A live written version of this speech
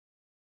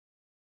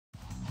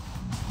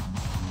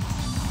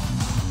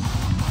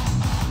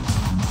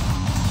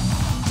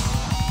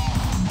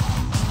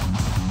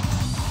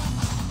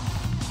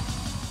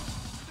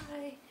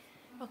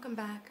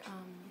back.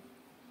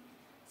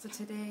 So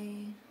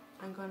today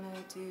I'm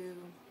gonna do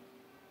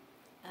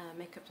a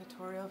makeup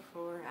tutorial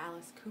for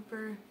Alice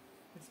Cooper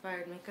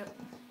inspired makeup.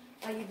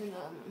 I even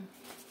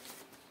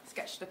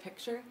sketched a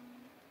picture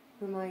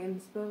for my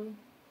inspo.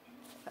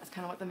 That's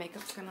kind of what the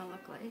makeup's gonna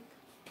look like.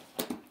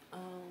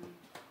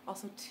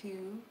 Also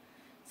too,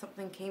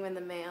 something came in the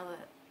mail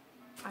that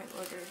I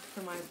ordered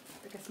for my,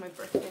 I guess my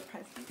birthday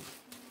present.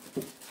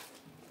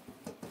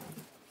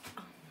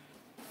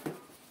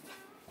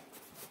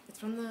 It's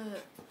from the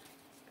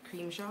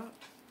cream shop.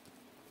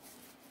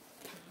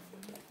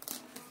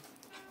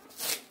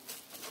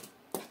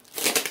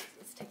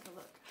 Let's take a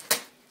look.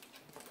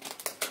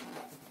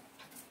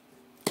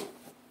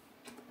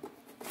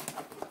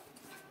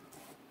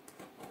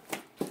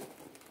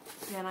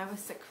 Yeah, and I was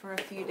sick for a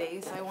few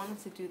days, so I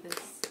wanted to do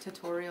this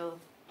tutorial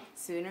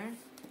sooner,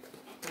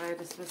 but I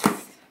just was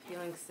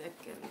feeling sick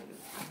and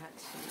I had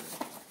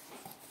to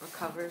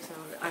recover, so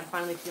I'm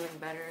finally feeling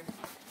better,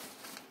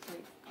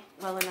 like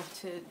well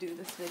enough to do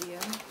this video.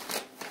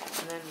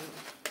 And then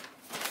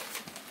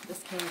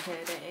this came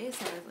today,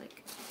 so I was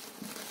like,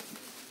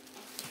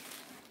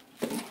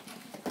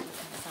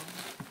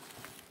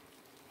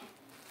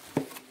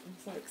 I'm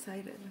so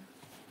excited.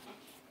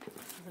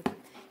 Look,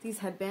 these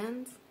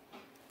headbands,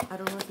 I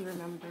don't know if you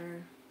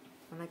remember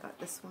when I got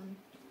this one.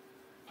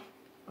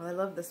 Well, I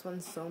love this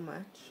one so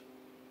much.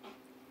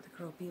 The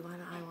Girl B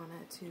one, I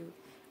wanted to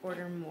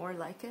order more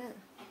like it.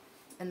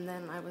 And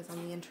then I was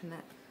on the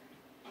internet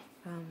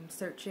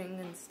searching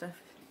and stuff,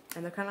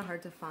 and they're kind of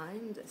hard to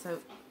find.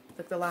 So,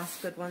 like, the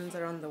last good ones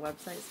are on the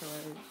website, so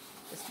I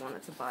just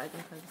wanted to buy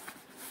them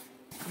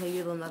because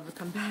maybe they'll never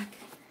come back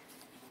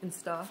in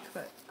stock.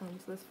 But so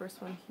this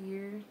first one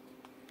here,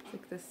 it's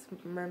like this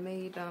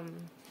mermaid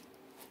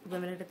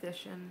limited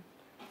edition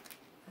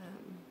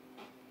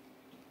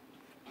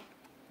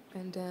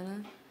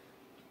bandana,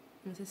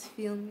 and it says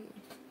 "Feel Me."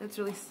 It's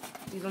really,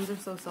 these ones are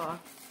so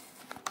soft.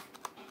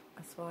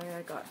 That's why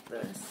I got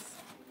this.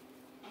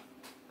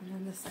 And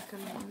then the second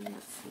one,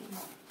 let's see.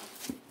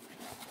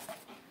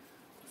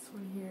 This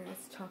one here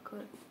is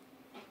chocolate,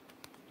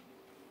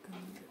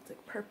 and it's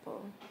like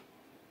purple.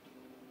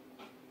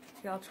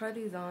 Yeah, I'll try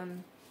these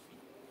on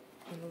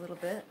in a little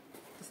bit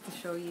just to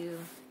show you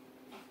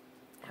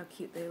how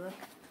cute they look.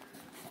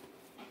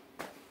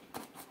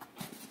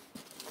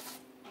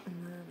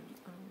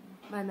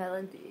 My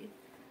Melody,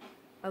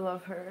 I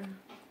love her,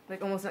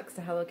 like almost next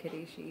to Hello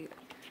Kitty.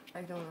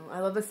 I don't know,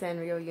 I love the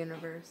Sanrio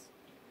universe,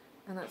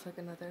 and that's like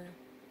another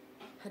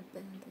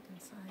headband like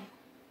inside.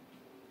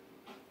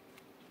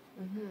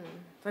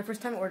 It's my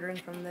first time ordering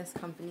from this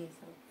company,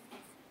 so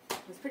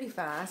it was pretty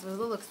fast. It was a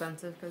little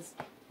expensive because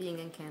being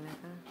in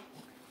Canada.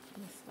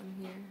 This one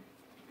here,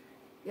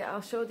 yeah,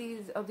 I'll show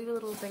these. I'll do a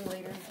little thing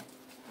later.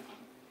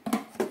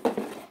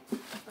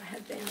 My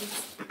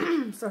headbands.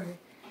 Sorry.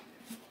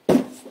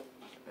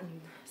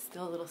 I'm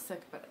still a little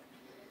sick, but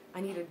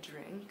I need a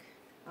drink.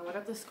 I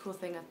got this cool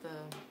thing at the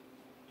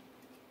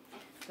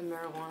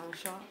marijuana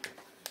shop.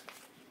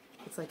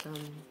 It's like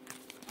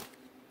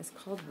it's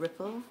called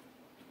Ripple,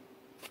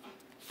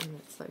 and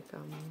it's like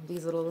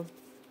these little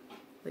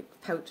like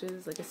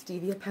pouches, like a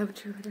stevia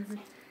pouch or whatever.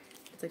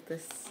 It's like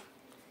this.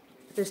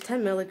 There's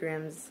 10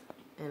 milligrams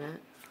in it,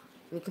 and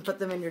you can put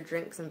them in your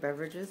drinks and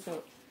beverages.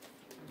 So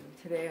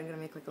today I'm gonna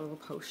make like a little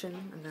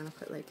potion. I'm gonna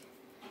put like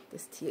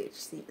this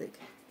THC like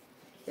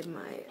in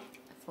my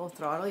full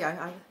throttle.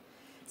 Yeah,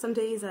 some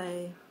days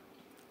I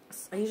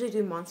usually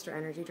do Monster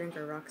Energy drink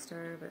or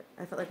Rockstar, but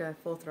I felt like a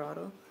full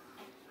throttle.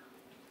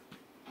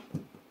 So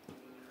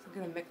I'm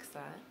gonna mix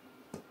that.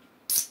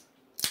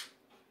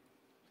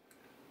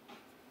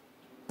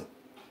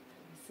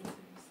 Scissors.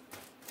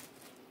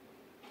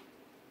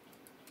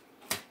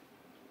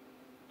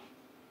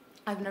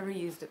 I've never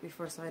used it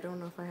before, so I don't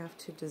know if I have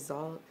to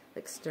dissolve,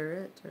 like stir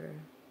it, or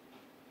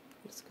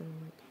I'm just gonna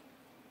like.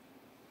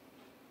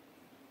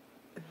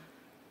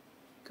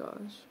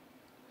 Gosh,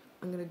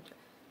 I'm gonna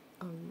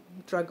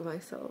drug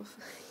myself.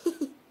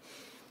 Okay,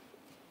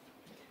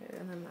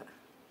 and then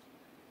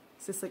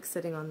it's just like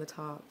sitting on the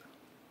top.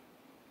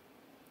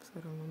 So I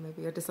don't know,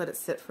 maybe I just let it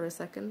sit for a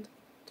second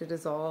to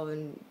dissolve,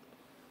 and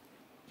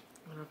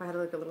I don't know if I had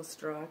like a little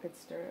straw I could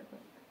stir it,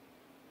 but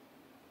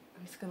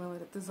I'm just gonna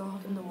let it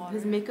dissolve in the water.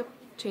 His makeup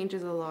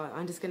changes a lot.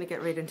 I'm just gonna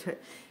get right into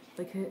it.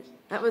 Like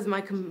that was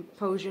my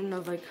composition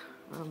of like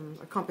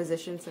a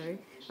composition, sorry,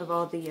 of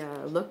all the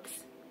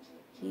looks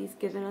he's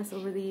given us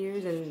over the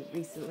years and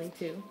recently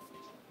too.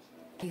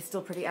 He's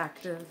still pretty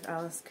active,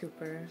 Alice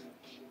Cooper.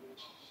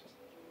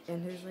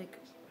 And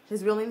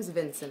his real name's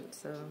Vincent,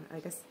 so I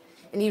guess,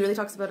 and he really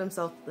talks about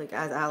himself like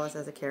as Alice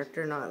as a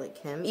character, not like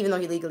him, even though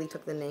he legally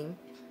took the name,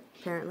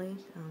 apparently.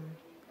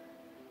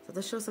 So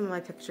this shows some of my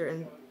picture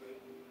and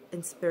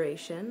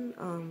inspiration.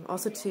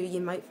 Also too, you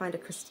might find a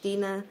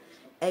Christina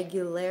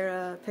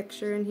Aguilera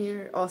picture in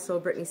here, also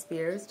Britney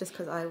Spears, just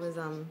because I was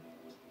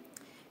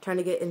trying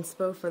to get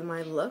inspo for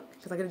my look,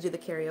 because I'm going to do the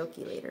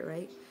karaoke later,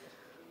 right?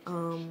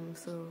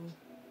 So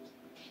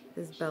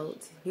his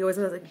belt, he always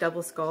has like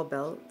double skull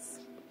belts,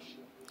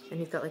 and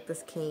he's got like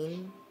this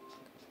cane,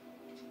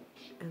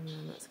 And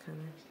then that's kind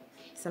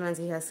of, sometimes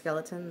he has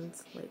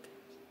skeletons, like,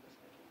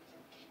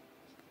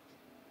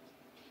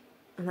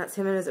 and that's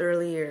him in his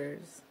early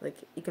years. Like,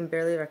 you can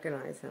barely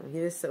recognize him. He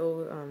was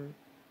so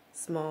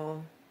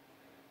small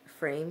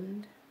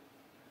framed.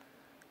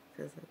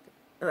 Cause like,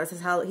 oh, that's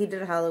his he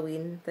did a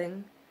Halloween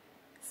thing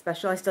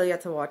special. I still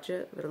yet to watch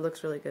it, but it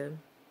looks really good.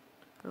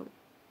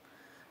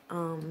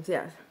 Oh. So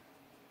yeah,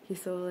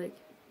 he's so like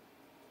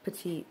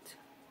petite.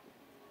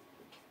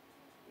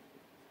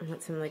 And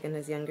that's him like in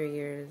his younger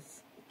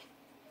years.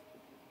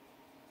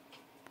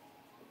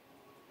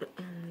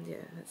 And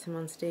yeah, that's him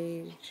on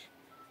stage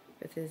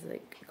with his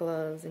like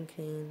gloves and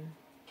cane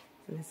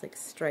and his like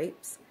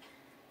stripes.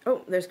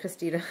 Oh, there's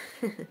Christina.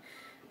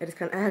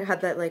 I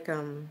had that like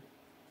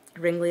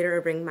ringleader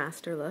or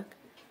ringmaster look.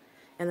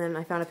 And then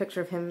I found a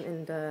picture of him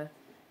and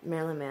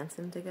Marilyn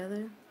Manson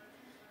together.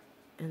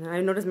 And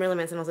I noticed Marilyn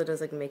Manson also does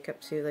like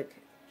makeup too, like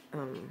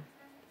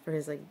for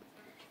his like,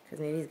 because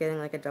maybe he's getting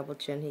like a double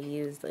chin. He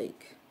used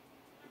like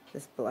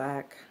this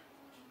black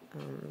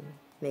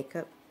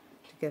makeup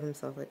to give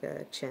himself like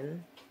a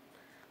chin.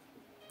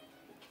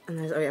 And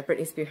there's, oh yeah,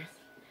 Britney Spears.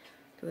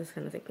 So I was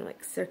kind of thinking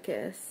like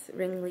circus,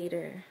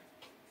 ringleader.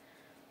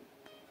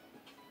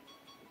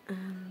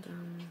 And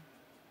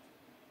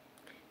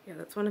yeah,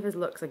 that's one of his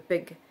looks, like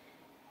big,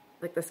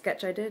 like the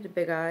sketch I did,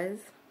 big eyes.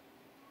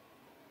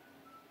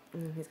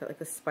 And then he's got like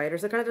the spider,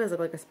 so it kind of does look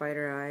like a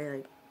spider eye,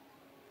 like.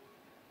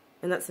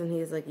 And that's when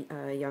he's like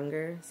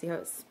younger. See how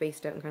it's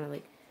spaced out and kind of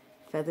like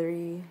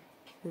feathery,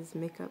 his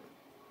makeup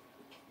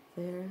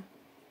there.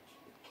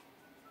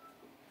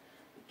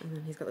 And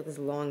then he's got like this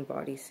long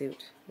bodysuit,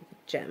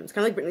 like gems,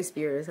 kind of like Britney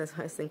Spears. That's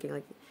what I was thinking,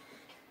 like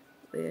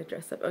they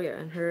dress up. Oh yeah,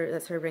 and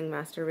that's her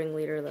ringmaster,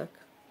 ringleader look.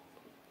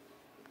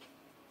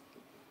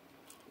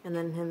 And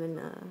then him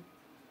and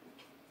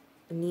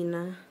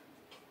Nina,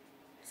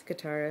 his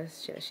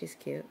guitarist. Yeah, she's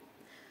cute.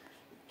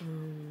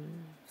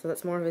 So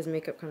that's more of his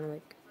makeup, kind of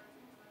like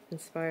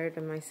inspired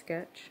by my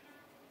sketch.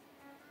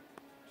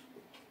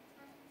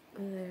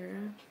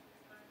 There.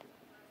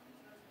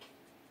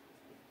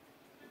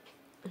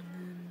 And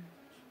then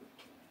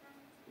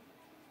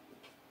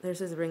there's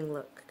his ring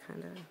look,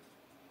 kind of.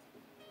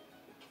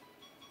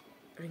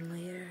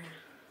 Ringleader.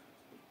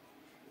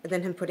 And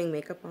then him putting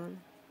makeup on.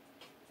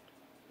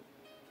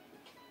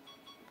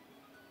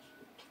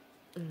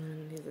 And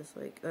then he's just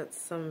like, that's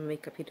some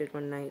makeup he did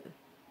one night.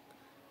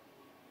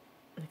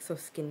 Like so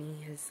skinny,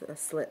 his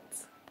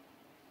slits.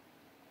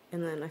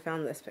 And then I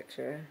found this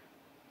picture.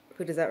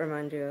 Who does that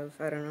remind you of?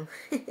 I don't know.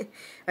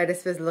 I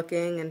just was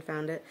looking and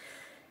found it.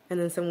 And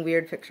then some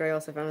weird picture I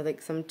also found with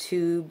like some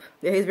tube.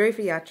 Yeah, he's very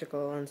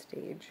theatrical on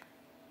stage.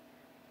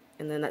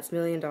 And then that's $1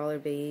 Million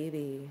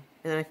Baby.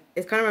 And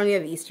it's kind of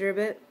reminding me of Easter a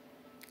bit.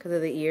 Because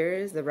of the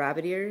ears, the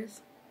rabbit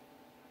ears.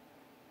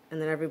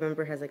 And then every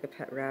member has like a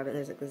pet rabbit. And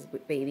there's like this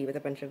baby with a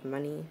bunch of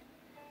money.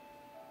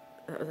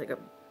 That was like a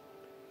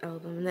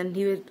album. And then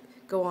he would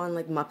go on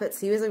like Muppets.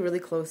 He was like really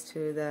close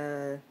to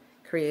the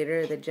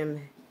creator, the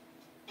Jim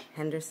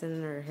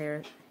Henderson or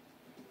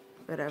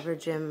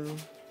Jim,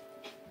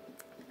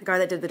 the guy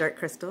that did The Dark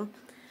Crystal.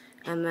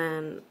 And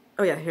then,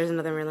 oh yeah, here's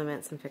another Marilyn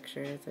Manson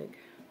picture. It's like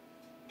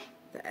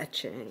the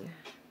etching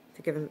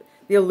to give him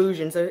the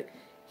illusion. So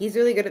he's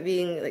really good at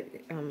being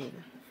like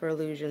for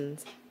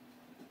illusions.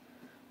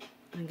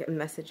 I'm getting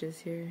messages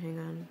here. Hang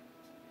on.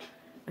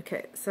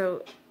 Okay,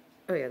 so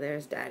oh yeah,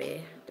 there's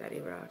Daddy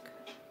Rock.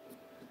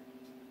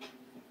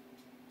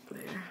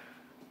 There.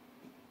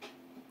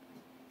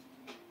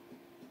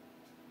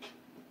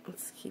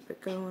 Let's keep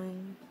it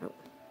going. Oh.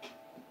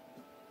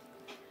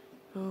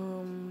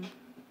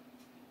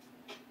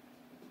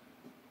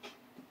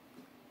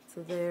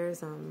 So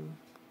there's Get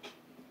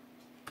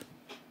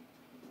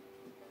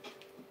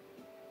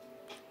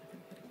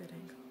a good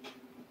angle.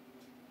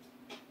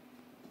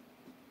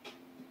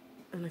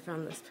 And I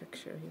found this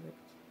picture.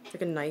 It's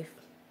like a knife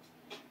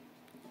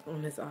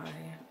on his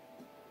eye.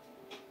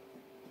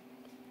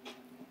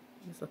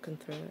 He's looking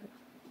through it.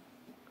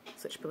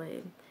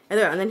 Switchblade. And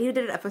then he did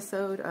an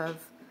episode of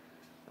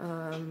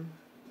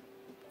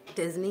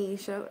Disney,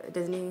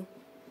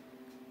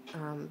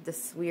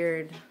 this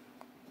weird,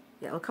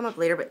 yeah, it'll come up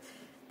later, but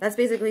that's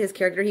basically his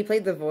character. He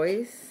played the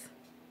voice,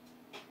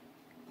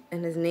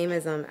 and his name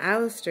is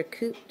Alistair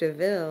Coupe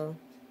DeVille,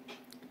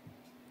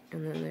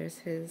 and then there's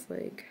his,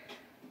 like,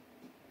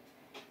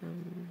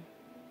 kind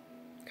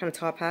of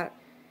top hat.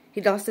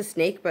 He lost a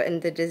snake, but in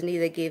the Disney,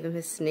 they gave him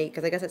his snake,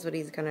 because I guess that's what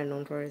he's kind of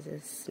known for, is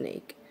his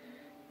snake,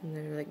 and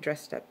they're, like,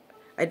 dressed up.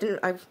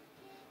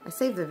 I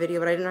saved the video,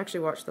 but I didn't actually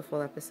watch the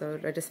full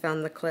episode. I just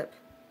found the clip.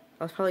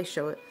 I'll probably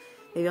show it.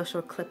 Maybe I'll show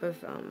a clip of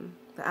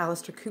the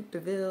Alistair Coupe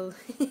DeVille.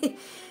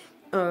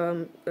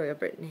 Oh yeah,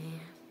 Brittany.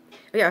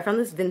 Oh yeah, I found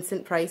this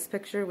Vincent Price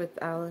picture with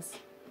Alice.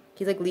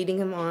 He's like leading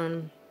him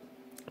on,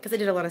 because I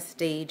did a lot of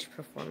stage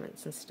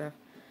performance and stuff.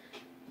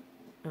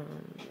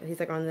 He's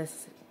like on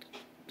this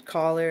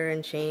collar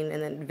and chain,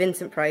 and then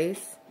Vincent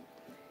Price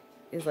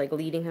is like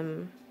leading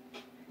him.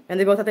 And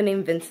they both have the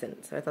name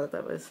Vincent, so I thought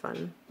that was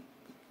fun.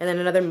 And then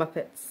another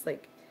Muppets,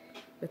 like,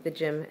 with the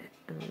Jim,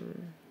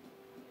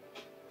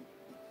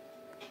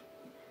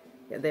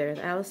 Yeah, there's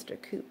Alistair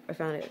Coop. I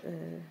found it.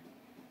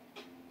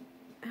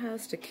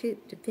 Alistair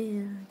Coop to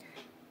be.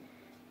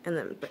 And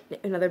then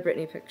another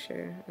Britney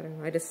picture. I don't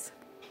know. I just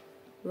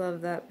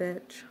love that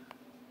bitch.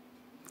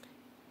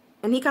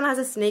 And he kind of has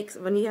a snake.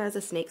 When he has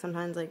a snake,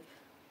 sometimes like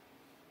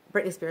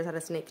Britney Spears had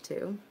a snake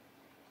too.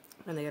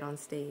 When they get on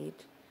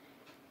stage.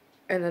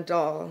 And a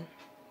doll.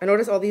 I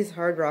noticed all these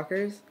hard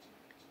rockers,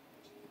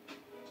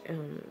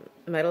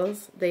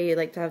 metals, they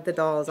like to have the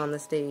dolls on the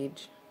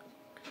stage.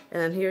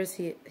 And then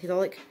he's all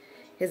like,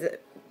 his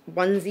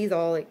onesie's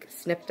all like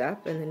snipped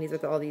up, and then he's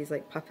with all these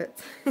like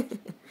puppets.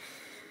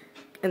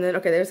 And then,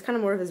 okay, there's kind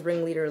of more of his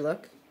ringleader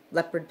look.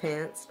 Leopard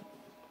pants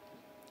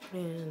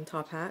and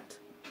top hat.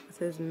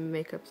 So his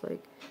makeup's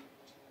like,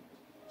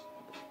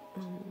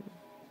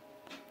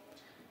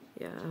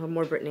 yeah,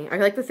 more Britney. I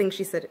like the thing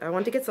she said. I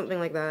want to get something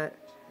like that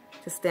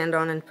to stand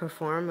on and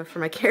perform for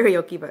my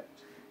karaoke, but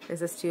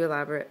it's just too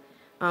elaborate.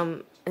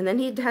 And then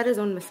he had his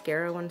own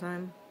mascara one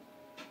time.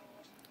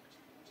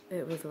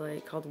 It was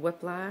like called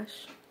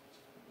Whiplash.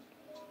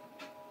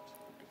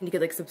 And you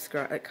could like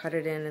subscribe, like cut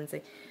it in and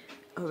say,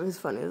 oh, it was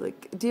funny. It was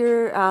like,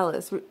 dear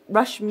Alice,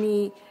 rush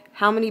me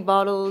how many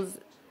bottles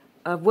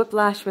of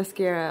Whiplash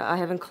mascara I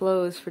have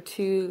enclosed for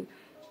 2.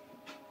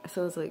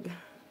 So it was like,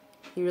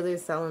 he really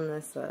is selling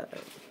this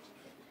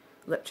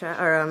lip chat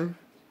or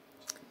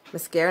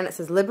mascara, and it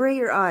says liberate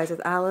your eyes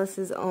with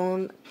Alice's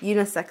own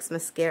unisex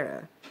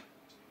mascara.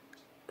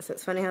 So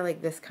it's funny how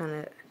like this kind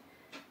of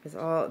is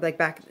all like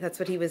back. That's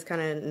what he was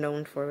kind of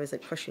known for, was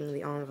like pushing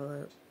the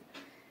envelope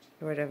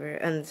or whatever.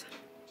 And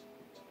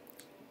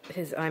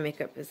his eye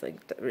makeup is like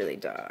really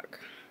dark.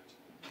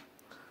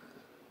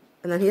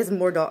 And then he has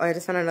more doll. I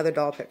just found another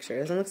doll picture.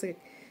 This one looks like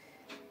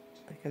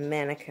a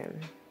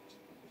mannequin.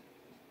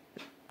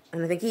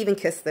 And I think he even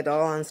kissed the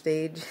doll on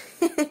stage.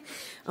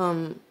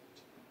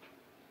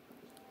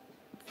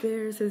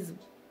 There's his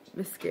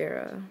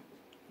mascara.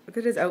 Look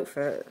at his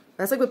outfit.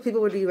 That's like what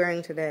people would be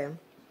wearing today.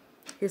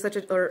 He was such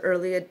an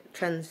early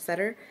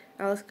trendsetter,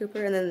 Alice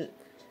Cooper. And then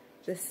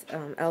this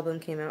album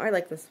came out. I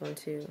like this one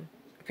too.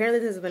 Apparently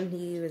this is when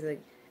he was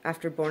like,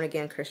 after Born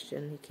Again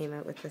Christian, he came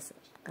out with this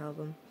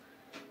album.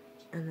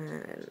 And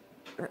then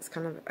that's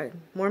kind of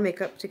more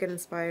makeup to get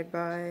inspired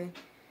by.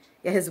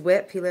 Yeah, his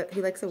whip. He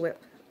likes a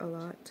whip a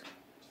lot.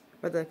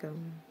 Or like there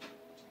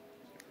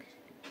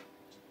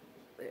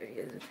he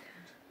is.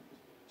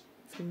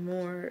 Some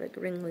more like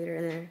ringleader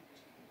in there.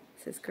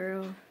 It's this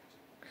girl.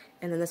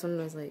 And then this one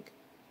was like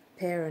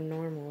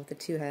Paranormal with the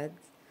 2 heads.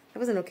 That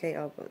was an okay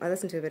album. I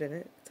listened to a bit of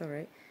it. It's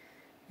alright.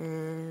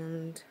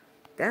 And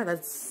yeah,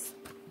 that's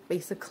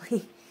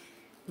basically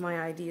my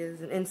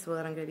ideas and inspo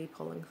that I'm going to be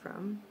pulling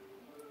from.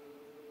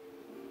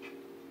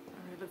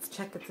 Alright, let's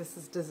check if this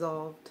is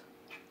dissolved.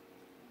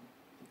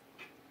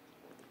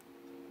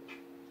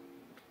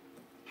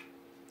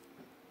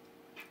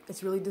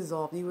 It's really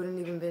dissolved. You wouldn't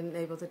even been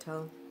able to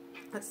tell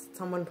that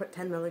someone put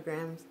 10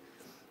 milligrams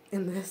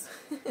in this.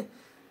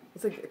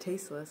 It's like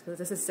tasteless because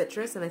this is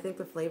citrus, and I think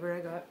the flavor I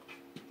got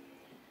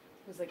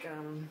was like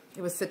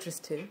it was citrus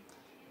too.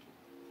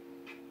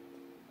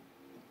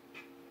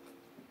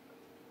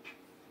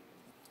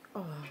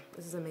 Oh,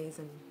 this is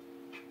amazing.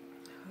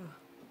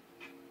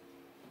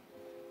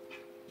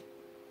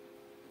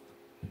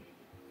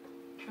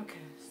 Okay,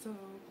 so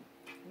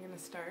I'm gonna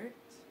start.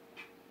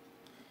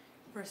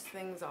 First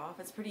things off,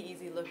 it's pretty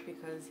easy look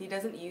because he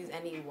doesn't use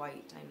any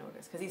white, I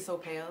noticed, because he's so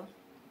pale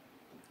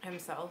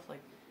himself.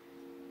 Like,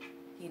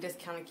 he just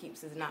kind of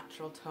keeps his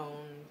natural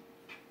tone,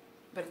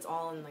 but it's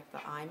all in like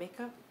the eye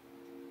makeup.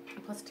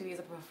 And plus too, he's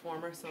a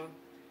performer, so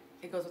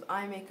it goes with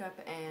eye makeup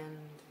and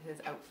his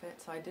outfit.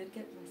 So I did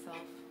get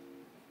myself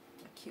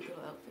a cute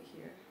little outfit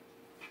here,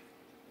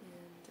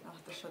 and I'll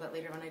have to show that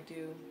later when I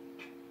do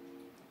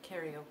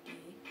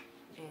karaoke.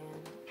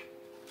 And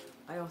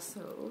I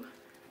also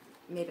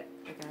made it,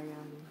 like I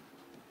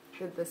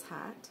did this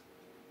hat.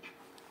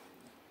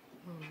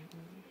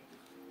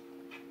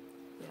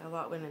 Yeah, a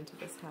lot went into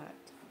this hat.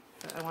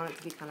 But I want it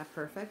to be kind of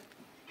perfect.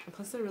 And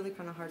plus they're really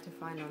kind of hard to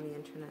find on the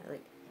internet.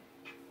 Like,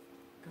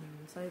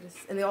 so I just,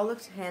 and they all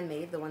looked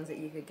handmade, the ones that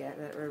you could get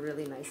that were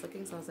really nice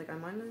looking. So I was like, I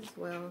might as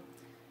well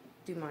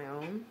do my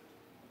own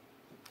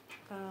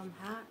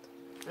hat.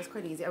 That's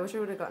quite easy. I wish I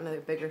would have gotten a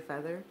bigger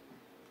feather.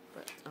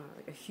 But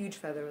like a huge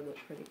feather would look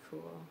pretty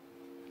cool.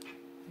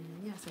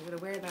 And yeah, so I'm going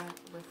to wear that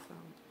with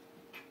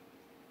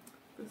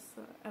this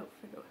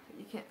outfit that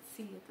you can't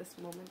see at this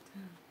moment.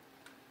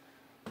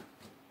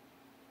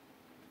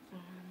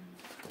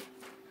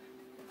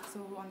 So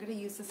I'm going to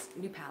use this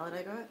new palette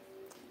I got.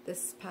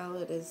 This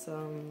palette is,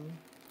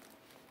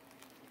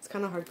 it's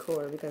kind of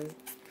hardcore because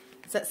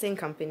it's that same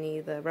company,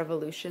 the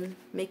Revolution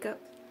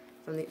makeup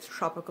from the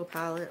Tropical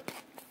palette,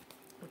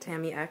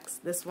 Tammy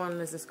X. This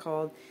one is just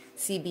called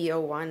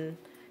CB01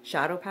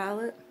 Shadow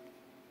Palette.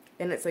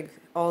 And it's like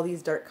all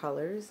these dark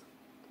colors.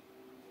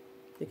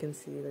 You can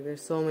see like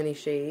there's so many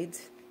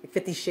shades. Like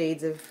 50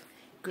 shades of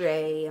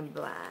gray and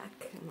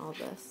black and all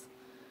this.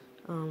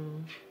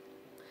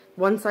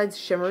 One side's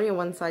shimmery and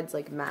one side's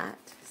like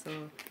matte. So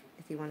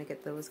if you want to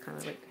get those kind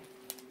of like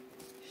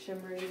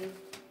shimmery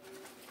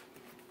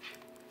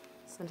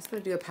I'm just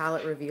going to do a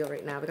palette reveal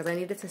right now because I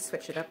needed to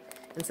switch it up.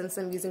 And since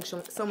I'm using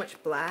so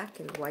much black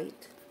and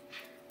white,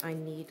 I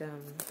need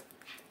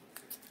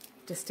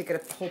just to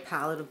get a whole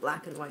palette of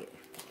black and white.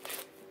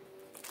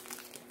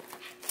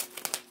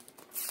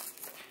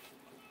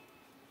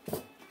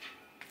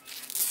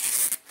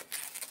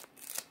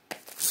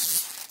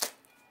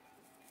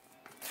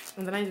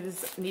 And then I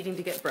was needing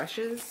to get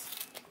brushes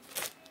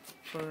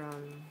for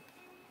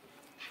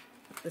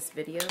this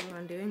video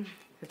I'm doing,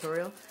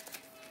 tutorial.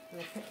 And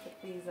I picked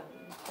up these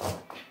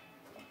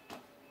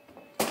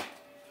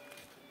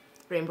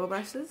rainbow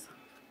brushes.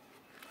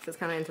 So it's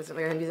kind of interesting.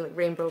 Like I'm using like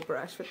rainbow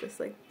brush with this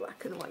like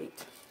black and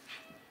white.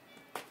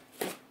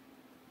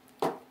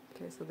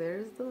 Okay, so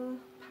there's the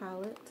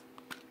palette.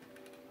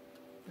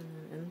 And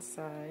then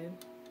inside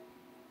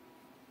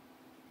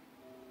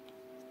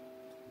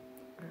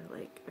are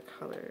like the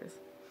colors.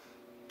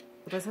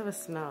 It does have a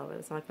smell, but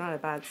it's like not a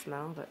bad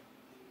smell, but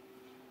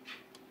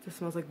it just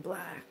smells like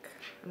black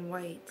and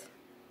white.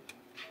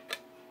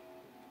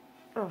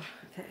 Oh,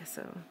 okay,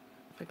 so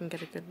if I can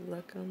get a good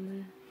look on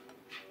there.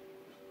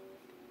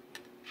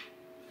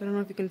 I don't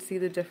know if you can see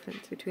the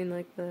difference between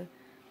like the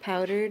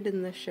powdered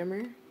and the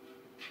shimmer.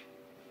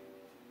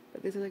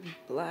 But these are like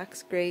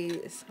blacks,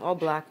 grays, all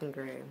black and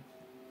gray.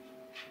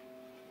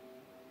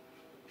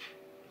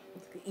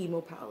 It's like an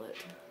emo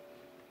palette.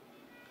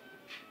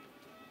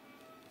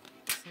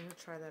 So I'm gonna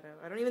try that out.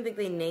 I don't even think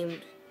they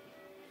didn't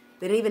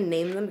even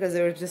name them because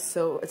they were just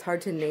so, it's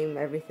hard to name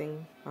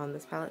everything on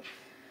this palette.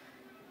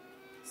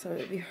 So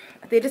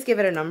they just give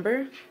it a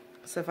number.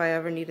 So if I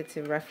ever needed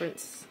to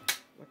reference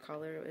what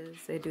color it is,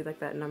 they do like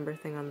that number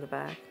thing on the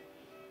back.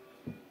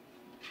 Okay,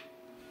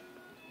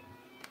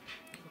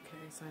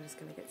 so I'm just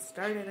gonna get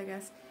started, I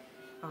guess,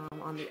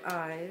 on the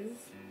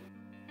eyes.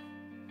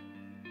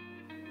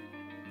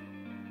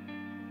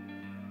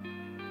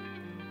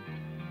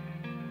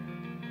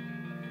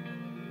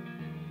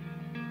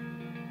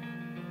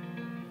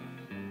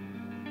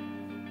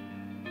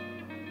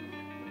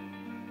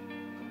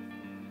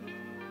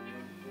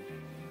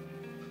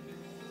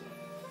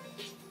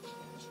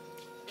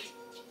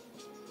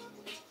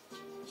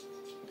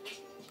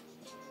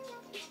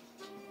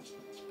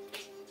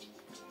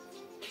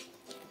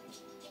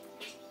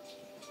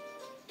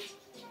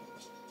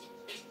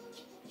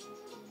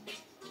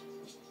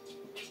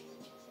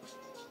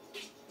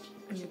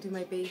 I'm going to do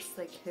my base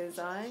like his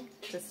eye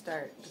to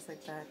start, just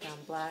like that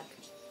black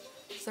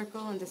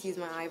circle, and just use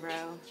my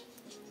eyebrow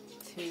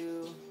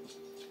to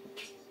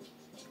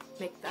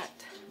make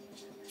that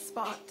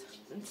spot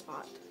and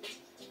spot.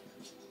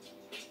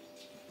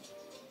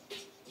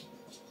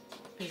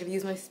 I'm going to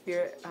use my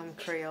Spirit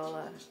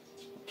Crayola.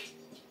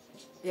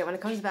 Yeah, when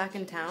it comes back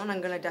in town, I'm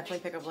going to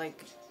definitely pick up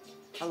like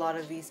a lot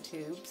of these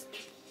tubes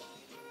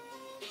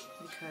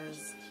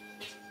because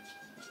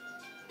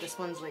this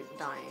one's like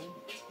dying.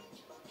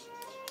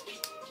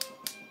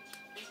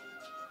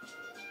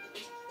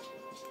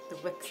 The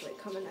wick's like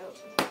coming out.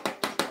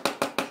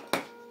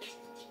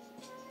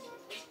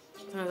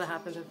 Sometimes that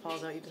happens, it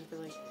falls out, you just have to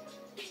like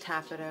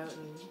tap it out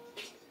and,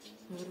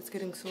 oh, it's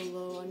getting so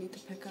low, I need to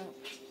pick up.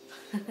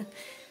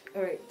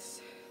 Alright,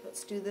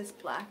 let's do this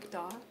black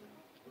dot.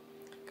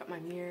 Got my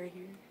mirror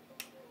here.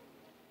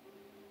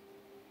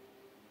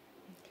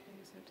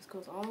 Okay, so it just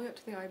goes all the way up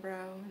to the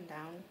eyebrow and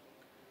down.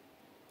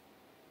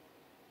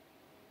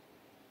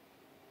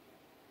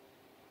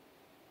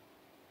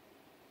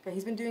 Okay,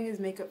 he's been doing his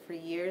makeup for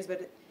years,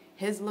 but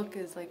his look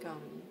is like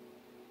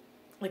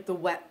the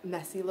wet,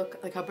 messy look,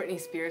 like how Britney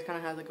Spears kind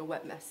of has like a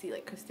wet, messy,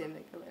 like Christina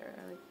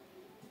Aguilera. Like,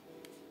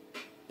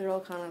 they're all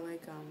kind of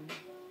like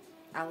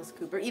Alice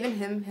Cooper.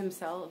 Even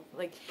himself,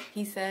 like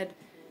he said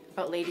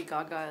about Lady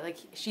Gaga, like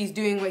she's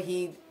doing what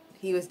he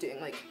was doing,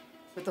 like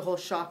with the whole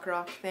shock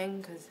rock thing,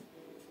 because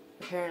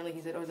apparently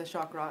he said, oh, the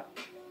shock rock,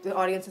 the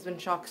audience has been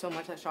shocked so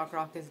much that shock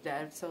rock is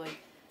dead. So like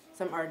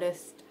some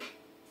artists,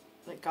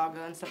 like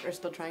Gaga and stuff, are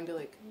still trying to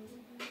like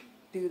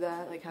do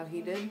that, like how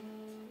he did.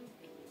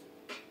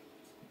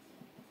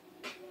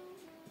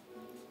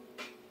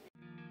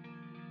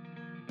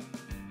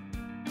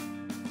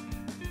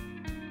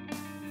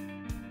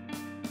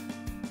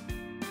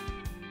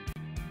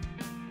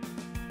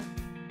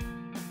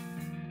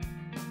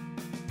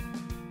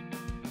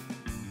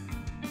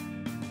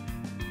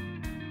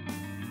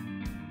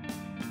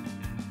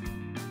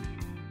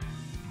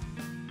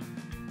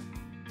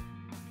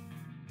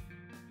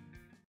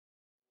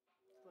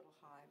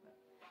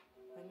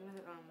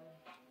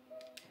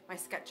 My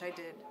sketch I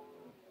did,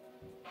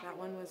 that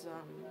one was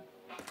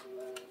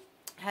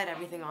had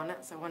everything on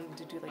it, so I wanted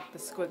to do like the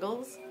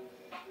squiggles.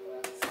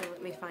 So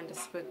let me find a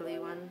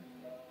squiggly one.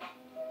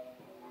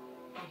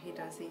 And he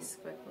does these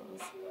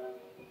squiggles.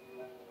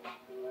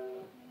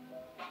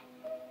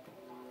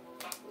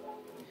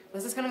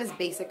 This is kind of his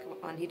basic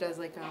one. He does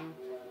like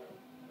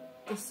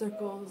the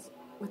circles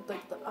with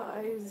like the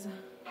eyes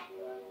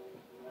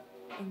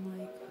and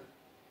like,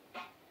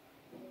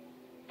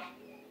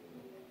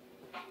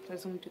 I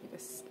just want to do like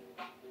a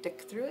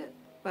stick through it,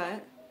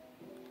 but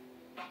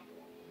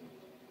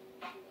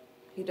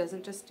he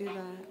doesn't just do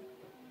that.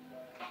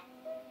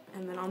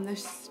 And then on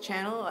this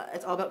channel,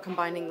 it's all about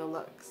combining the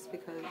looks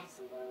because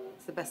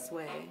it's the best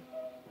way.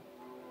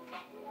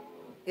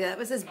 Yeah, that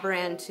was his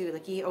brand too.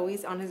 Like he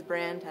always on his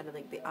brand had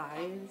like the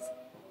eyes.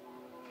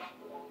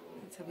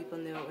 That's how people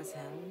knew it was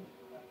him.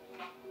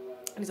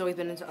 He's always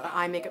been into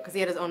eye makeup because he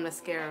had his own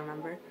mascara,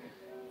 remember?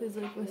 His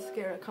like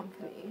mascara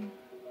company.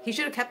 He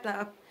should have kept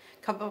up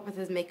with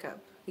his makeup.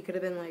 He could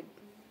have been like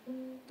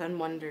done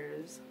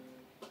wonders.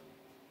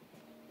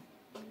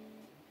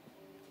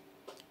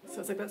 So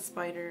it's like that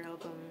spider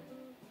album.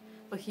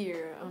 But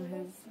here on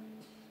his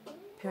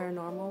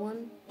paranormal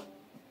one,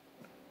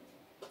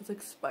 it's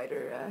like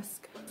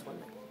spider-esque. It's one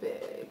like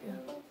big.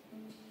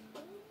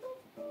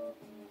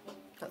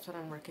 That's what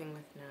I'm working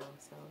with now,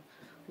 so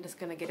I'm just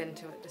gonna get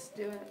into it. Just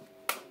do it.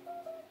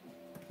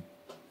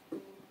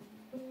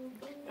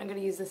 I'm gonna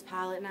use this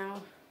palette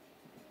now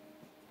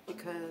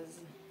because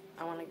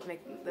I want to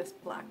make this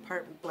black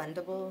part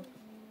blendable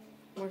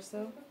more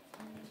so.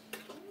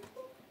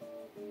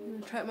 I'm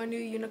gonna try out my new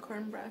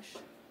unicorn brush.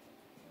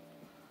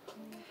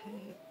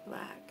 Okay,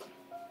 black.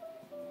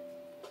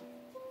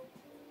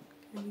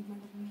 Can I leave my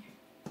little mirror?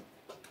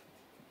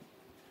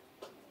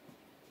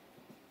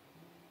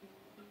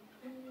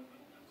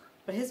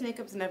 But his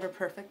makeup's never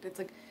perfect. It's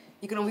like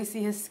you can always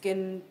see his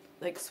skin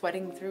like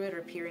sweating through it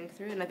or peering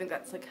through it, and I think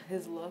that's like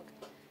his look.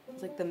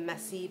 It's like the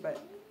messy,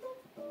 but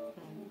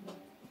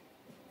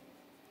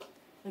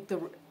like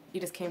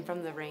you just came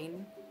from the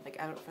rain, like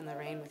out from the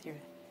rain with your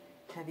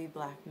heavy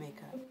black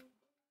makeup.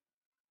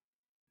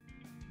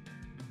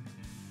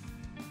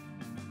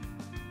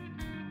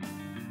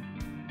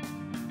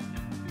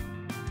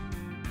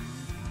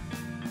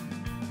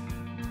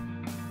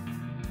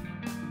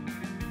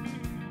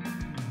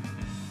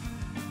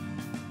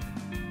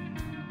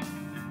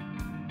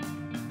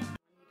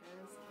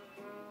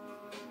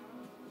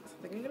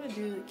 I'm gonna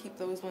do keep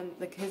those ones,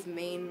 like his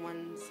main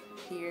ones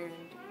here,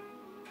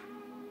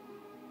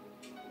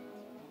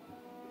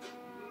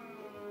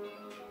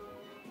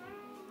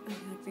 and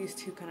like these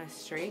two kind of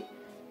straight,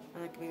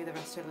 and like maybe the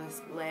rest of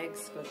this leg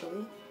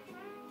squiggly.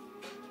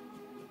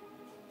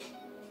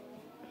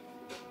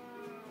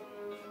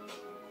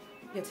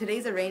 Yeah,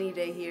 today's a rainy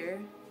day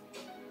here,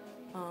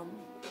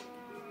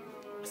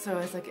 so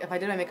it's like if I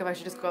did my makeup, I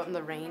should just go out in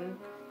the rain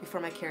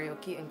before my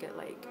karaoke and get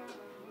like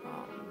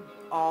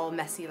all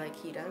messy like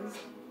he does.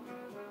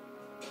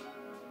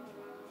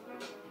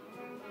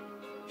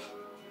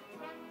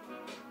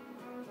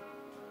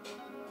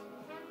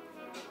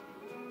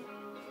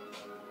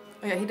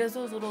 Oh yeah, he does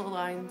those little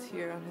lines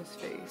here on his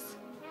face.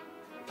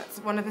 That's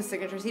one of his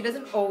signatures. He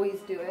doesn't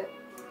always do it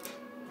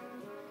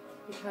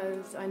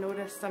because I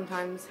noticed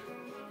sometimes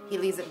he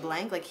leaves it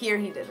blank. Like here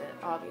he did it,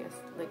 obvious.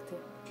 Like to,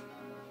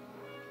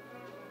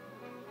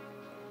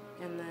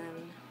 and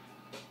then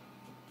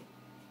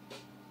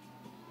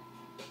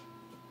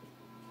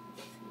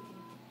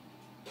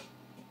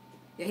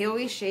yeah, he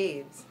always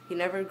shaves. He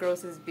never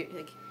grows his beard.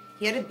 Like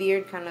he had a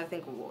beard, kind of. I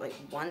think like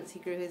once he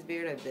grew his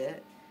beard a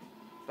bit,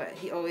 but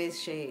he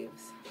always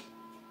shaves.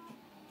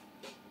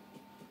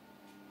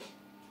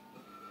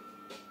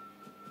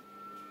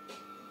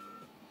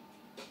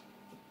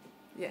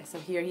 Yeah, so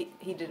here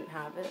he didn't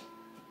have it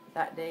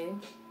that day,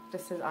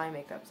 just his eye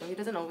makeup. So he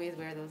doesn't always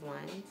wear those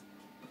lines,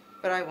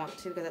 but I want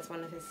to because that's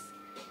one of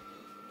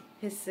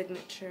his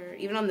signature.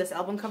 Even on this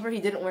album cover,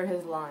 he didn't wear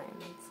his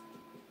lines.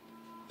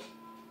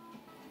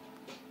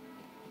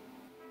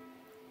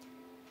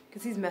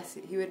 Cause he's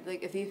messy. He would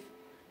like if he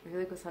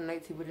like was on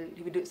nights he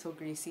would do it so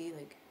greasy.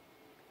 Like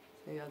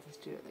maybe I'll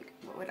just do it like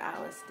what would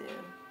Alice do?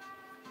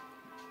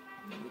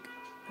 Like,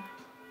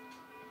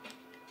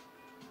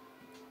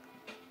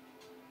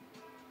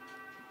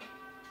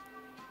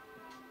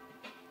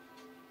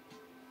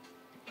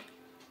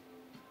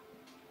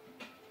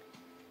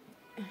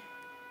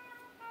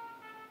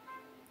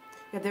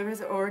 yeah, there was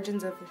the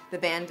origins of the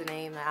band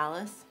name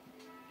Alice.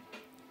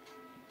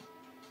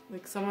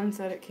 Like someone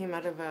said it came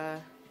out of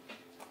a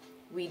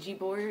Ouija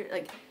board,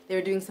 like they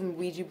were doing some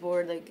Ouija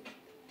board like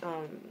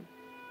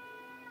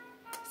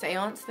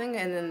seance thing,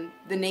 and then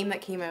the name that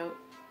came out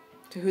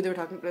to who they were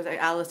talking about was like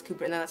Alice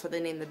Cooper, and then that's what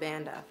they named the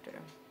band after.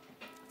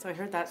 So I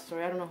heard that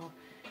story. I don't know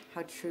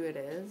how true it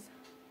is,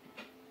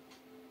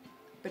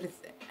 but if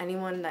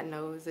anyone that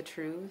knows the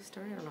true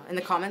story, I don't know. In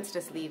the comments,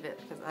 just leave it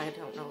because I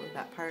don't know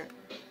that part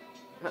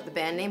about the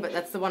band name, but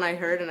that's the one I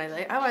heard, and I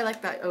like, oh, I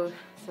like that. Oh, so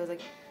I was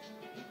like,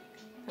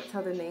 that's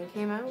how the name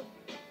came out.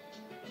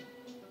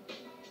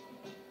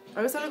 I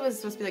always thought it was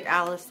supposed to be like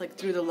Alice, like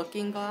through the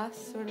looking glass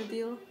sort of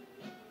deal.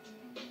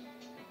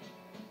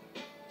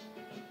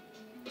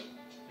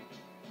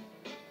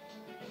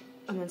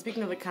 And then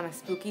speaking of like kind of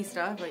spooky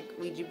stuff, like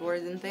Ouija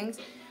boards and things,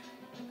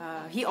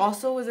 he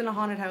also was in a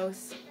haunted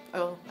house.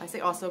 Oh, I say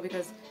also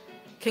because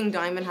King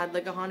Diamond had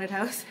like a haunted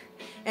house.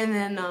 And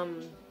then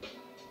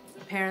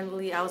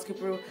apparently Alice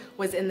Cooper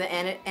was in the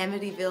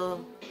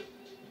Amityville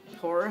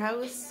horror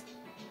house.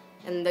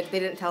 And like they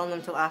didn't tell him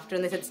until after,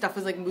 and they said stuff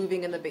was like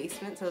moving in the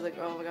basement. So I was like,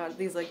 oh my god,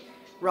 these like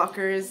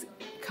rockers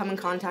come in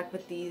contact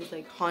with these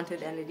like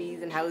haunted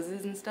entities and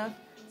houses and stuff.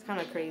 It's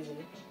kind of crazy.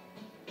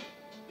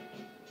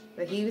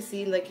 But he was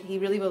seen, like, he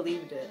really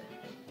believed it.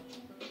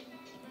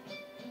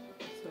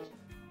 So.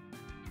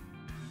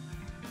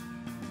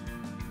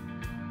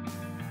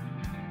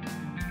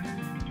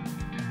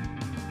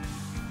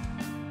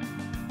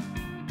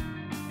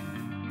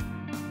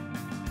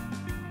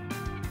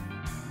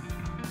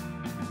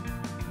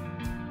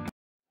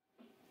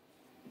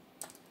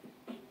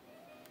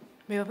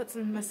 Maybe I'll put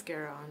some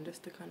mascara on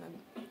just to kind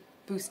of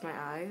boost my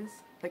eyes.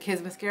 Like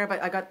his mascara,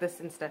 but I got this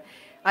instead.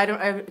 I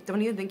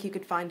don't even think you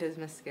could find his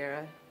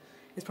mascara.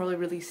 It's probably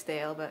really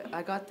stale, but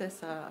I got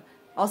this,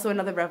 also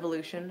another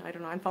Revolution. I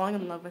don't know, I'm falling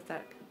in love with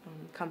that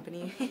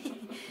company.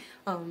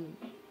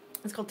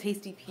 It's called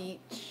Tasty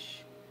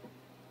Peach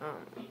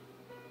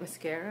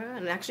mascara,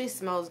 and it actually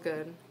smells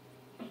good.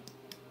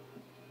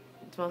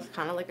 It smells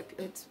kind of like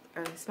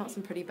I smelled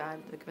some pretty bad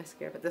like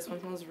mascara, but this one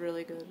smells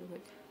really good.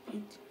 Like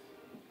peach.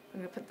 I'm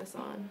gonna put this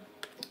on.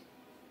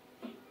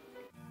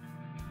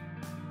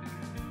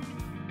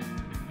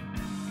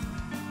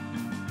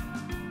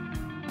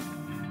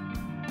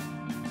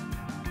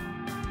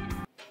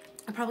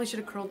 I probably should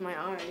have curled my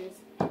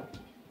eyes.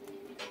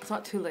 It's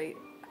not too late.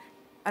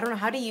 I don't know,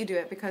 how do you do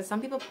it? Because some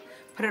people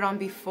put it on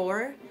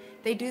before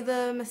they do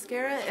the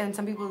mascara, and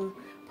some people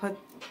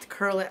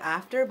curl it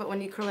after, but when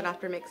you curl it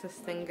after, it makes this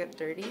thing get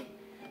dirty.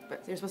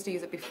 But you're supposed to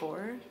use it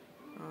before.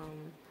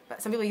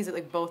 But some people use it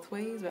like both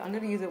ways, but I'm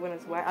gonna use it when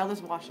it's wet. I'll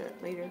just wash it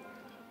later.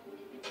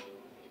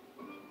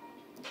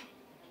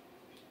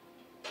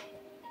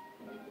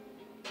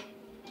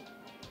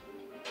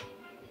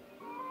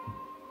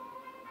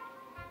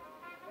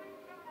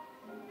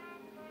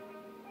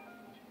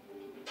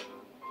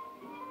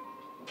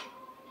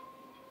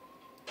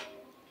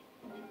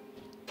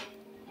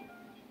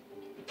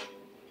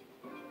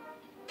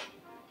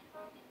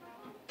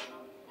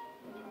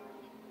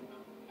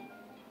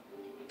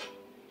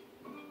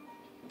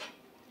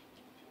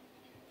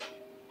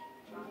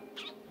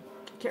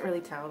 Can't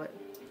really tell, but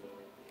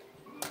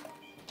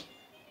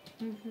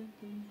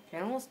okay,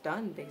 almost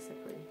done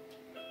basically.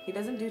 He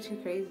doesn't do too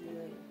crazy.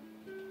 Like,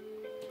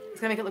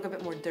 he's gonna make it look a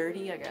bit more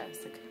dirty, I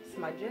guess. Like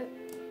smudge it,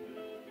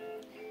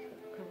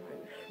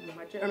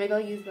 or maybe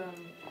I'll use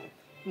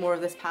more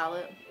of this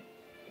palette.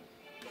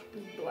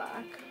 This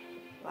black.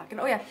 And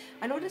oh yeah,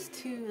 I noticed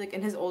too, like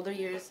in his older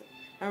years.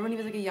 I remember when he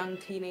was like a young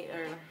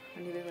teenager,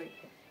 and he was like,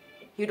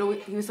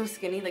 he was so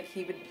skinny. Like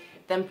he would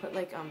then put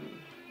like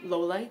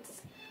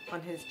lowlights on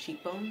his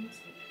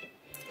cheekbones.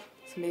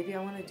 So maybe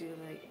I want to do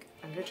like,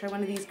 I'm gonna try one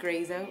of these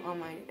grays out on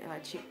my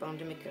cheekbone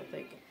to make it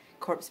like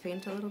corpse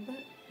paint a little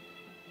bit.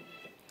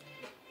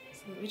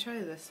 So let me try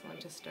this one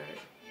to start.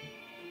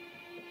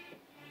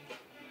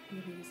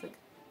 Maybe use like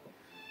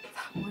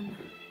that one.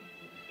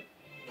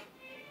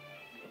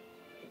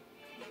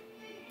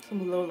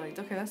 Some low lights.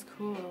 Okay, that's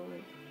cool.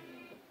 Like,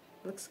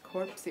 looks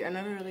corpsey. I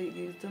never really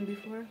used them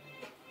before.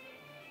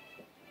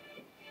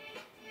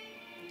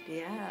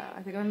 Yeah,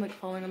 I think I'm like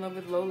falling in love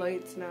with low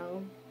lights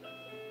now.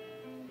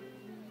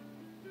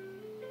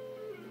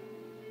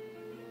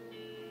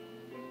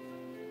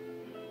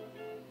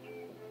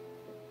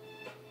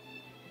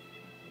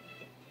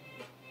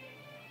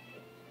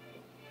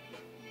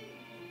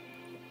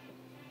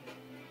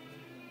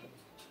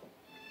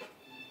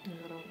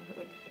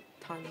 Like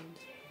tons.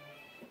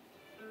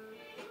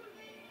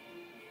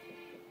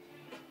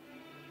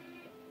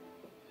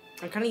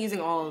 I'm kind of using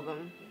all of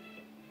them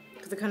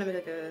because I kind of make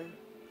like a,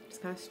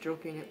 just kind of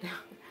stroking it down.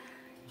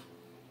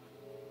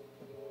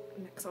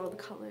 Mix all the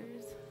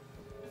colors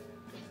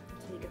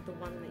until you get the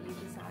one that you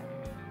desire.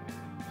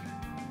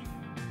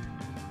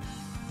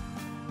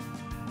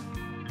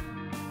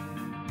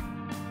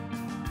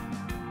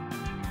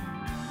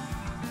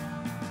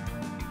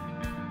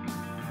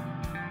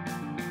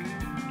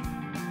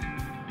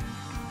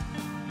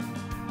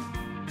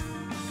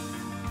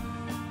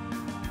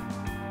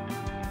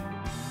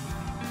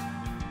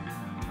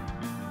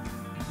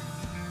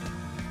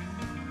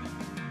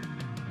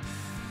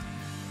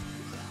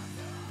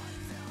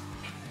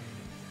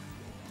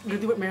 I'm gonna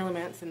do what Marilyn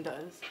Manson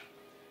does.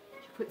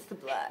 She puts the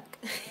black.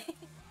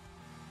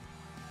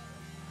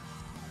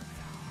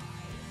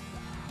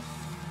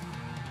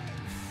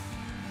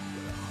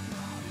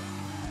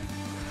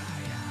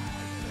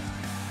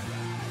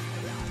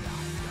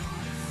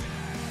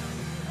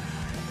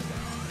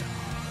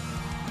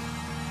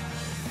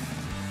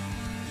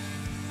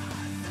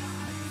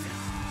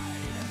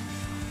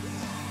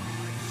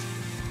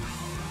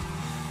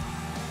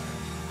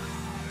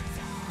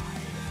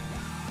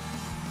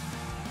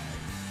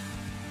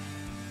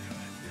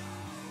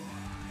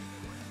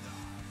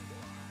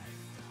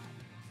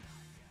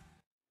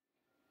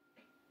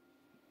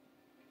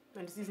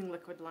 I'm just using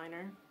liquid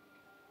liner.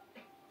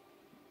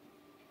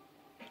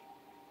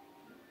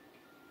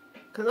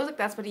 Cause it looks like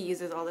that's what he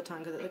uses all the time,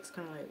 because it looks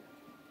kind of like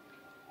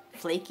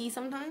flaky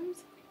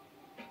sometimes.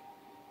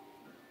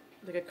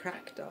 Like a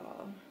crack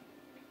doll.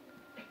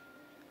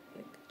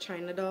 Like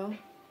China doll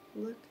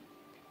look.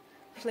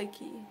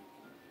 Flaky.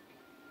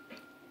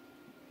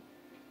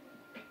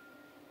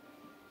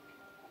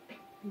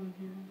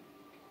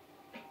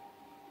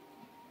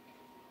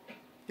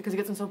 Because he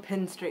gets them so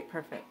pin straight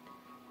perfect.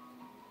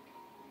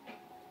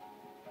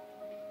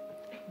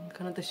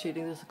 Kind of the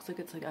shading, this looks like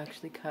it's like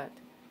actually cut.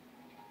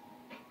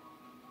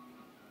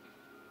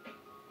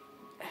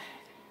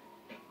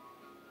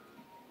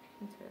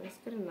 Okay, that's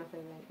good enough, I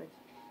think. Like,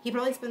 he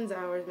probably spends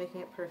hours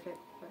making it perfect,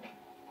 but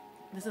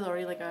this is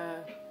already like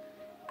a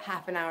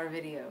half an hour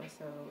video,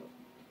 so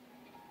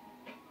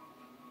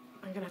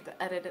I'm gonna have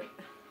to edit it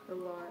a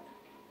lot.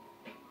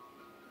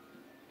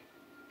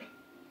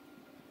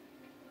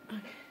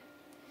 Okay.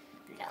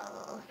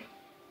 No.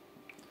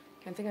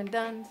 I think I'm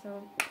done,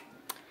 so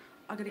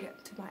I'm gonna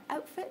get to my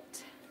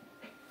outfit.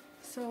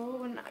 So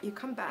when you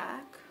come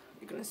back,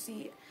 you're gonna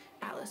see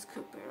Alice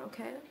Cooper,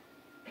 okay?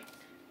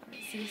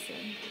 Alright, see you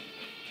soon.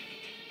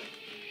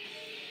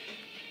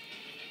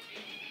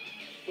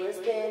 We're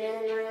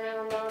spinning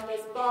around on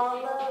this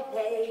ball of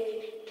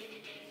hay.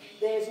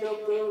 There's no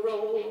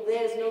parole,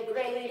 there's no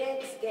great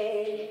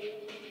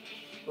escape.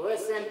 We're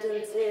sent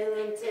until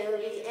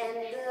the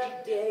end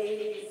of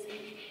days.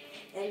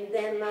 And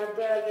then, my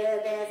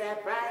brother, there's a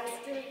price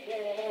to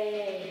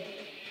pay.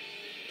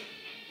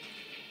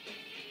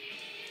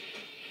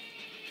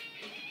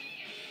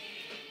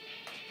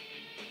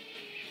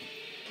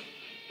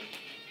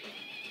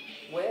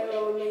 We're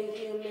only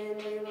human,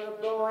 we were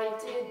born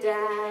to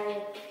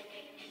die,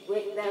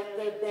 without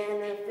the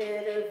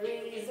benefit of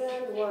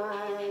reason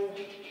why.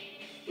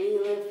 We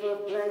live for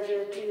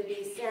pleasure to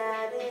be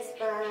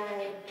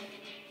satisfied,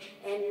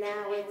 and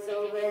now it's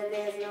over,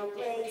 there's no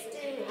place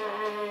to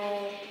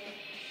hide.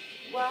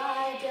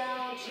 Why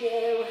don't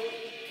you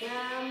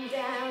come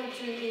down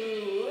to,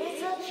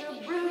 it's such a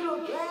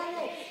brutal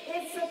planet,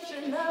 it's such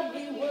an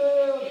ugly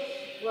world.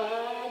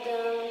 Why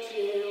don't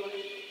you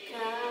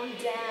come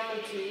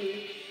down to,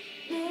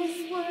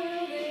 this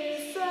world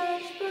is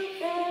such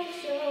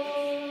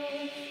perfection,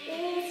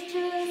 it's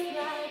just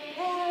like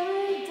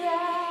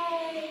paradise,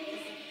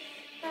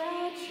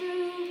 a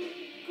true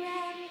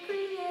grand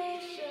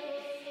creation.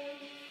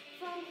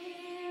 From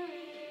here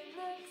it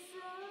looks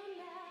so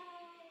nice.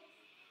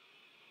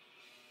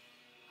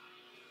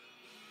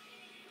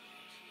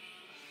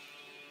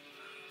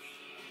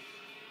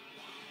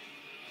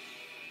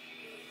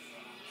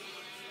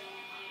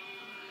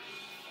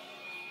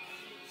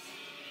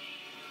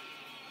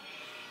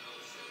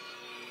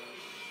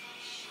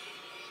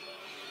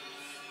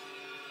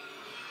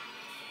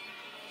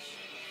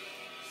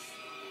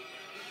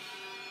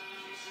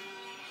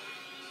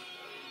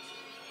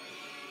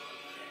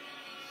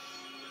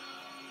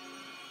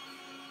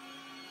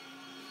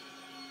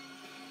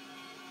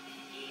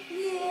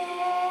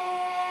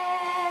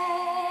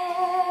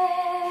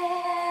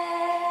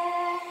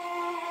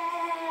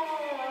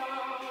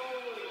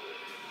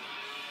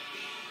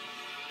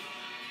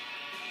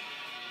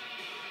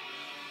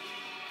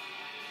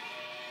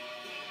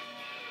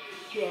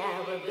 Yeah,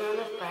 we're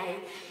gonna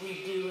fight,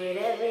 we do it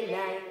every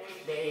night.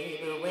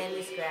 Baby, when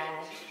we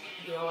scratch,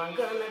 you know I'm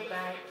gonna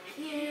bite.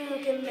 You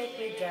can make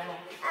me die,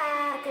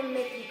 I can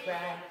make you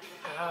cry.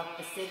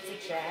 Opposites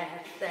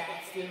attract,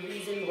 that's the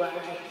reason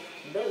why.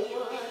 No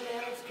one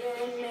else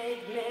can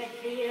make me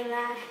feel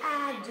like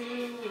I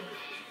do,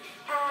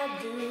 I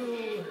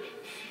do.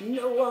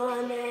 No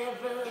one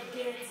ever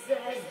gets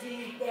as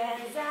deep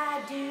as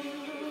I do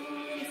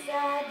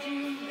inside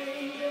you,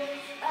 baby.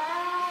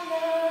 Our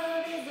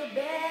love is a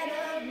bed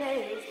of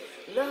nails.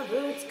 Love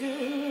hurts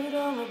good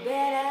on a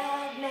bed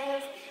of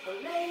nails. I'll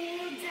lay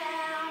you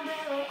down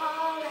where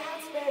all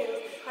else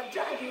fails. I'll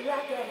drive you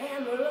like a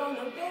hammer on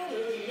a bed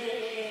of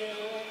nails.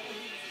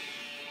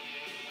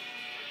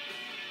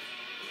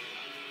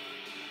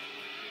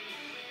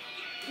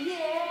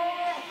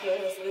 Yeah,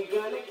 first we're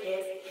gonna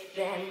kiss,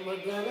 then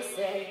we're gonna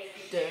say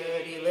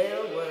dirty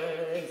little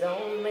words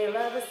only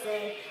lovers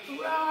say.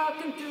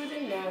 Rocking through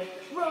the night,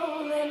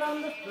 rolling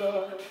on the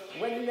floor.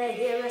 When they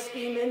hear us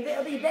screaming,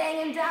 they'll be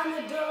banging down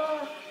the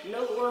door.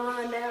 No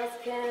one else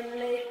can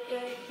make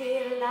me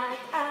feel like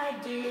I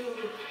do,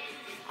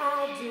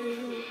 I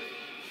do.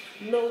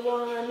 No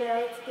one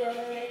else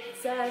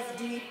gets as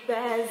deep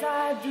as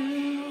I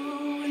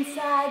do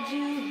inside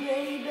you,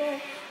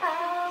 baby.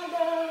 Our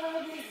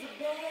love is a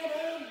bed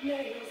of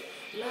nails.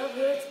 Love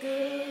hurts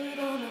good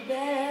on a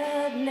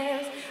bed of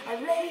nails. I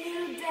lay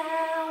you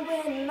down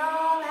when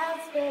all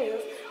else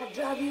fails. I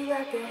drive you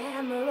like a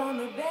hammer on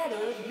a bed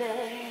of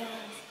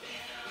nails.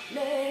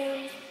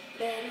 Nails,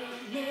 bed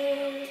of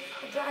nails.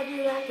 I drive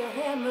you like a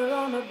hammer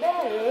on a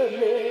bed of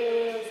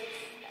nails.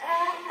 I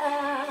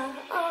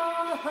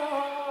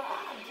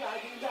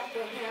drive you like a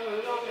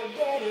hammer on a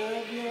bed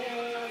of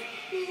nails.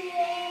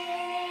 Yeah.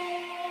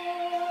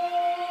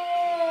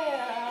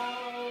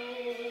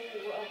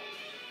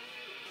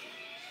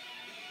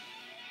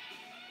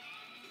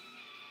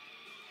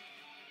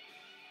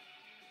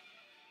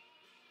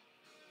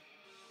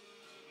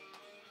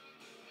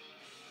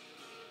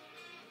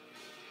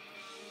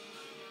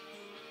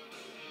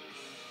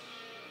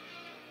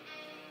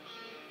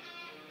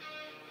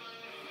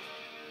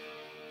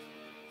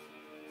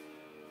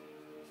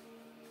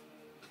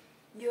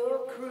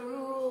 Your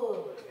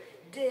cruel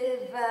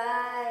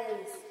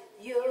device,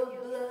 your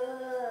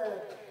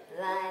blood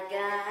like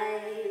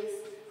ice.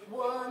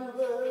 One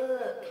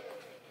look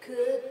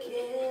could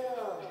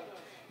kill.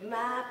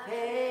 my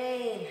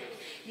pain,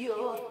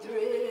 your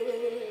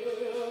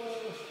thrill.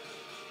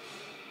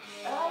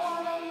 I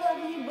wanna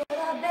love you, but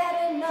I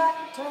better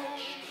not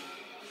touch.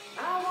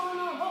 I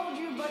wanna hold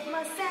you, but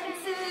my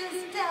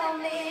senses tell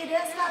me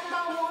to stop. I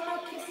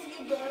wanna kiss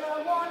you, but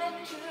I want it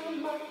too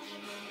much.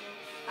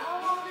 I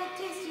wanna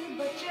taste you,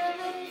 but your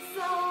lips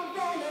are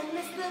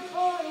venomous. The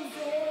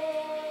poison,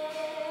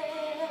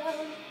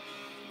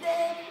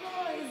 they're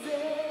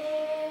poison.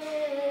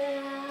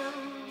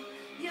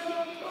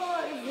 You're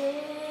poison.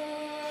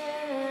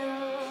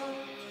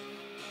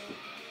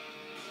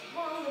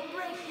 Wanna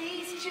break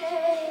these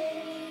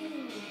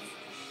chains.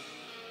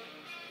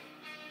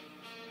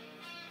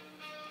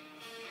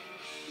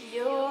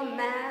 Your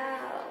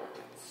mouth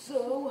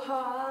so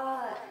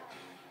hard,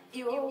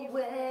 your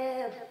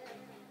web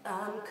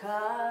I'm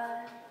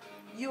caught.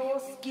 Your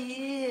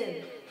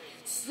skin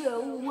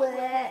so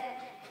wet,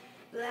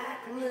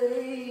 like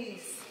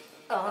lace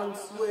on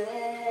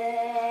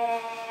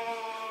sweat.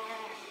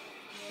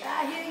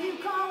 I hear you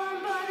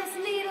calling, but it's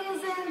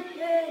needles and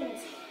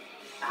pins.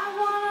 I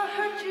wanna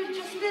hurt you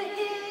just to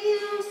hear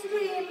you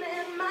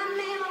screaming my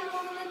name. I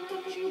wanna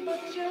touch you,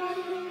 but you're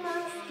under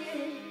my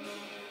skin.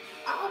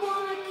 I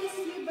wanna kiss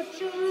you, but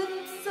your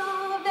lips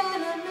are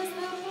venomous.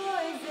 The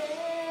poison,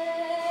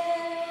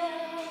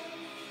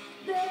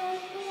 they're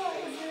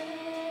poison.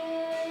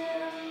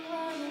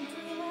 Running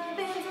through my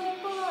veins of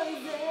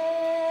poison.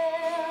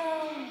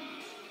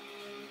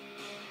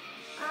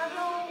 I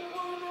don't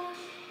wanna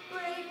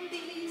break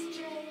these